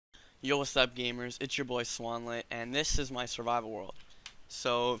Yo, what's up, gamers? It's your boy Swanlit, and this is my survival world.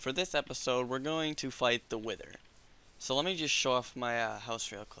 So, for this episode, we're going to fight the Wither. So, let me just show off my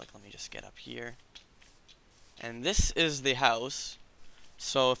house real quick. Let me just get up here. And this is the house.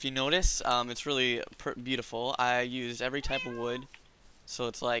 So, if you notice, it's really beautiful. I used every type of wood, so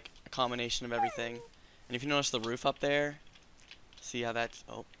it's like a combination of everything. And if you notice the roof up there, see how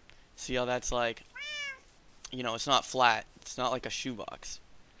that's like, you know, it's not flat. It's not like a shoebox.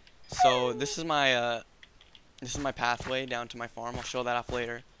 So this is my pathway down to my farm. I'll show that off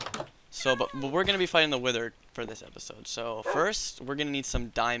later. So, but we're gonna be fighting the Wither for this episode. So first, we're gonna need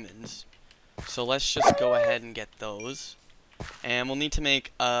some diamonds. So let's just go ahead and get those, and we'll need to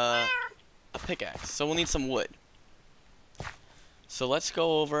make a pickaxe. So we'll need some wood. So let's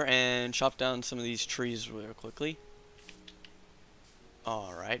go over and chop down some of these trees real quickly.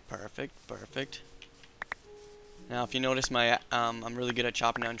 All right, perfect. Now, if you notice, I'm really good at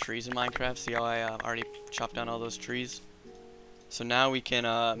chopping down trees in Minecraft. See how I already chopped down all those trees? So now we can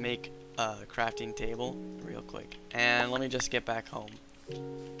make a crafting table real quick. And let me just get back home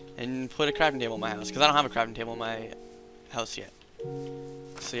and put a crafting table in my house, because I don't have a crafting table in my house yet.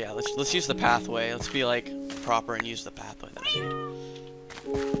 So yeah, let's use the pathway. Let's be like proper and use the pathway that I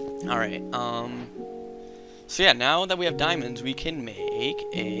made. All right. So yeah, now that we have diamonds, we can make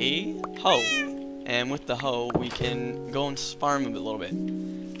a hoe. And with the hoe, we can go and farm a little bit.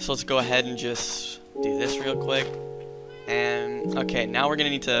 So let's go ahead and just do this real quick. And, okay, now we're going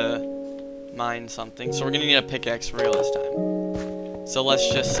to need to mine something. So we're going to need a pickaxe for real this time. So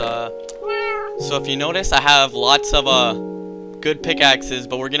let's just, so if you notice, I have lots of, good pickaxes,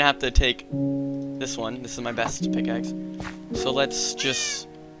 but we're going to have to take this one. This is my best pickaxe. So let's just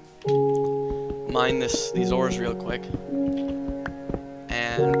mine these ores real quick.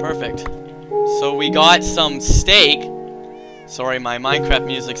 And perfect. So we got some steak. Sorry, my Minecraft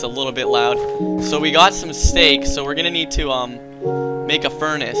music's a little bit loud. So we got some steak, so we're gonna need to make a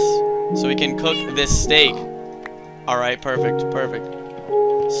furnace so we can cook this steak. Alright, perfect.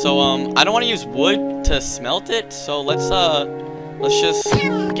 So I don't want to use wood to smelt it, so let's just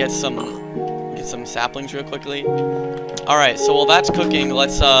get some saplings real quickly. Alright, so while that's cooking,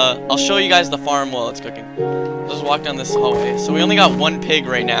 I'll show you guys the farm while it's cooking. Let's just walk down this hallway. So we only got one pig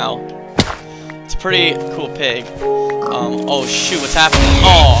right now. It's a pretty cool pig. Oh shoot, what's happening?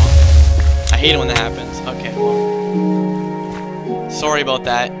 Oh! I hate it when that happens. Okay, well. Sorry about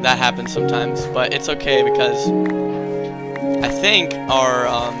that. That happens sometimes. But it's okay because I think our,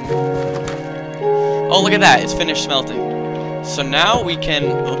 oh, look at that. It's finished smelting. So now we can,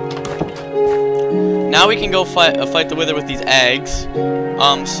 go fight the Wither with these eggs.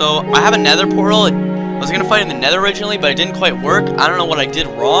 So I have a nether portal. I was gonna fight in the nether originally, but it didn't quite work. I don't know what I did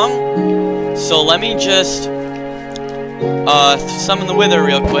wrong. So let me just summon the Wither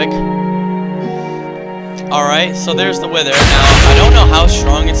real quick. Alright, so there's the Wither. Now, I don't know how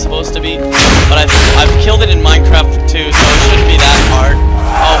strong it's supposed to be, but I've killed it in Minecraft too, so it shouldn't be that hard.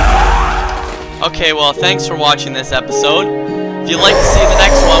 Oh. Okay, well, thanks for watching this episode. If you'd like to see the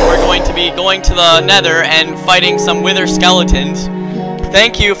next one, we're going to be going to the nether and fighting some Wither skeletons.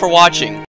 Thank you for watching.